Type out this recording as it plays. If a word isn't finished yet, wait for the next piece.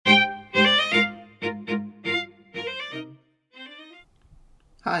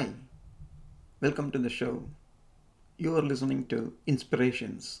Hi, welcome to the show. You are listening to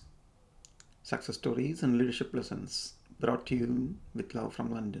Inspirations, Success Stories and Leadership Lessons brought to you with love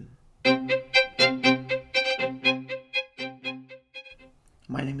from London.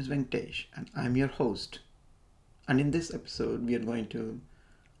 My name is Venkatesh and I'm your host. And in this episode, we are going to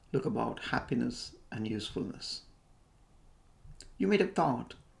look about happiness and usefulness. You might have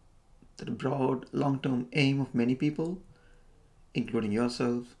thought that a broad, long term aim of many people, including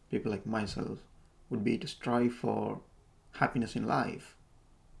yourself, people like myself, would be to strive for happiness in life.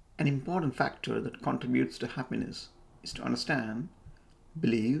 An important factor that contributes to happiness is to understand,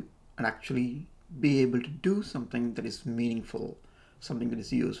 believe, and actually be able to do something that is meaningful, something that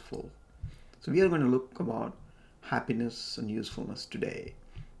is useful. So we are going to look about happiness and usefulness today.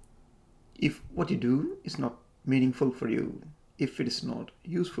 If what you do is not meaningful for you, if it is not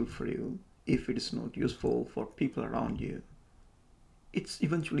useful for you, if it is not useful for people around you, it's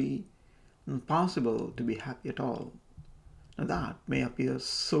eventually impossible to be happy at all. Now, that may appear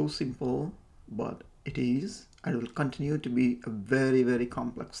so simple, but it is and will continue to be a very, very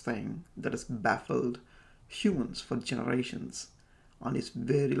complex thing that has baffled humans for generations and is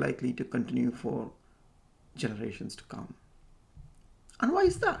very likely to continue for generations to come. And why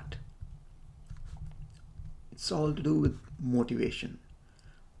is that? It's all to do with motivation,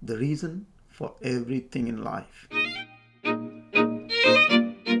 the reason for everything in life.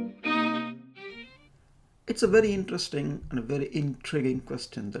 It's a very interesting and a very intriguing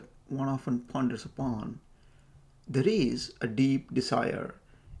question that one often ponders upon. There is a deep desire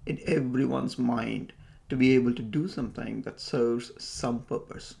in everyone's mind to be able to do something that serves some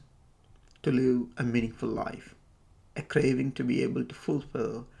purpose, to live a meaningful life, a craving to be able to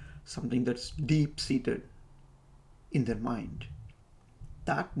fulfill something that's deep seated in their mind.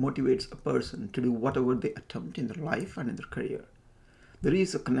 That motivates a person to do whatever they attempt in their life and in their career. There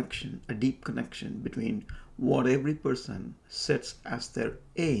is a connection, a deep connection between what every person sets as their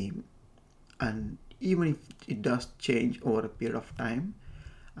aim, and even if it does change over a period of time,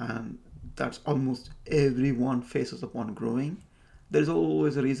 and that's almost everyone faces upon growing, there's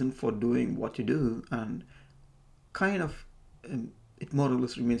always a reason for doing what you do, and kind of it more or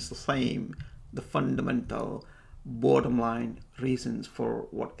less remains the same, the fundamental bottom line reasons for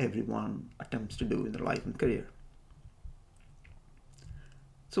what everyone attempts to do in their life and career.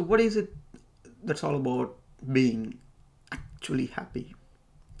 So what is it that's all about being actually happy?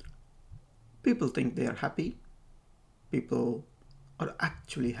 People think they are happy, people are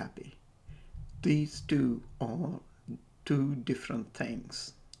actually happy. These two are two different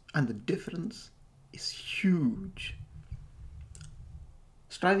things, and the difference is huge.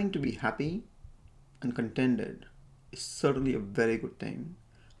 Striving to be happy and contented is certainly a very good thing.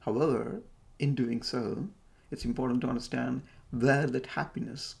 However, in doing so, it's important to understand where that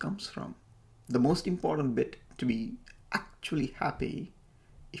happiness comes from. The most important bit to be actually happy,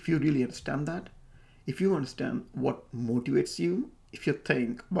 if you really understand that, if you understand what motivates you, if you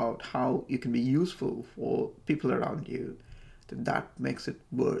think about how you can be useful for people around you, then that makes it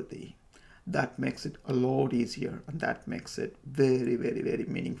worthy. That makes it a lot easier and that makes it very, very, very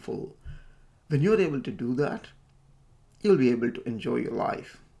meaningful. When you're able to do that, you'll be able to enjoy your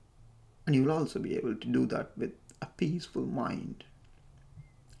life. And you'll also be able to do that with a peaceful mind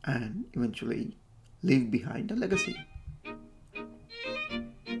and eventually leave behind a legacy.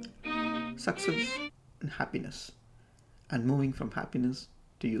 Success and happiness, and moving from happiness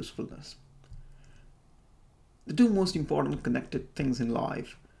to usefulness. The two most important connected things in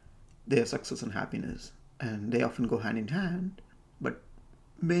life, they are success and happiness, and they often go hand in hand, but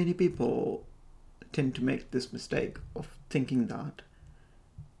many people tend to make this mistake of thinking that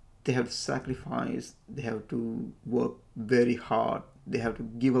they have to sacrifice, they have to work very hard, they have to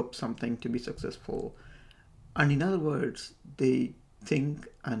give up something to be successful. And in other words, they think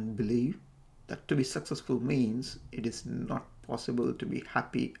and believe that to be successful means it is not possible to be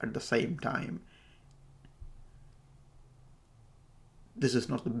happy at the same time. This is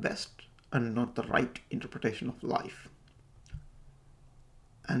not the best and not the right interpretation of life.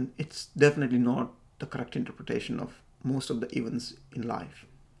 And it's definitely not the correct interpretation of most of the events in life.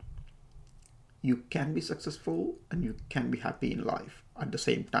 You can be successful and you can be happy in life at the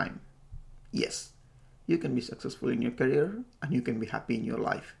same time. Yes, you can be successful in your career and you can be happy in your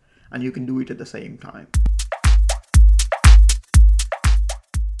life, and you can do it at the same time.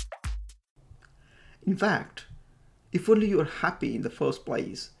 In fact, if only you are happy in the first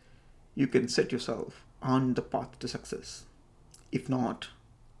place, you can set yourself on the path to success. If not,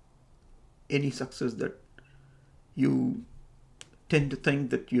 any success that you tend to think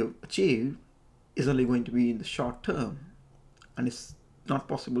that you have achieved is only going to be in the short term and is not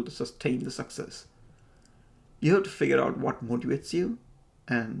possible to sustain the success. You have to figure out what motivates you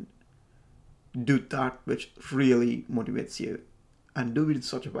and do that which really motivates you, and do it in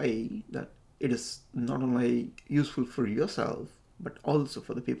such a way that it is not only useful for yourself but also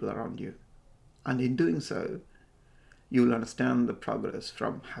for the people around you. And in doing so, you will understand the progress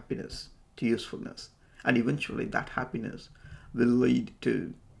from happiness to usefulness, and eventually that happiness will lead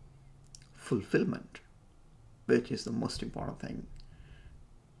to fulfillment, which is the most important thing.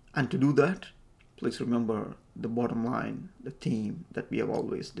 And to do that, please remember the bottom line, the theme that we have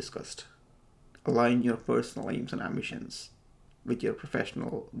always discussed. Align your personal aims and ambitions with your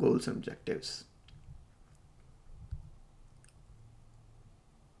professional goals and objectives.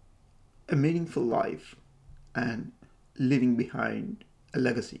 A meaningful life and leaving behind a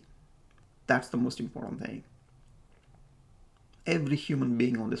legacy. That's the most important thing. Every human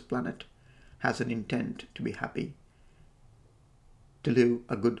being on this planet has an intent to be happy, to live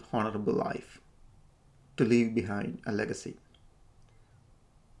a good, honorable life, to leave behind a legacy.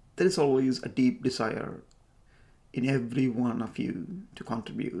 There is always a deep desire in every one of you to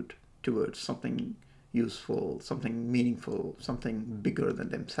contribute towards something useful, something meaningful, something bigger than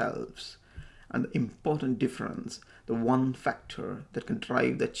themselves. And the important difference, the one factor that can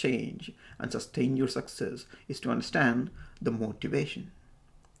drive the change and sustain your success, is to understand the motivation,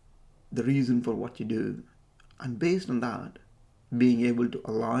 the reason for what you do. And based on that, being able to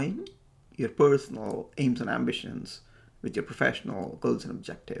align your personal aims and ambitions with your professional goals and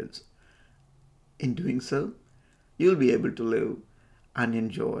objectives. In doing so, you'll be able to live and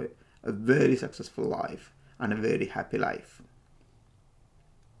enjoy a very successful life and a very happy life.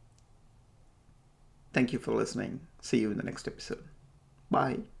 Thank you for listening. See you in the next episode.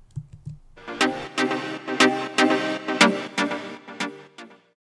 Bye.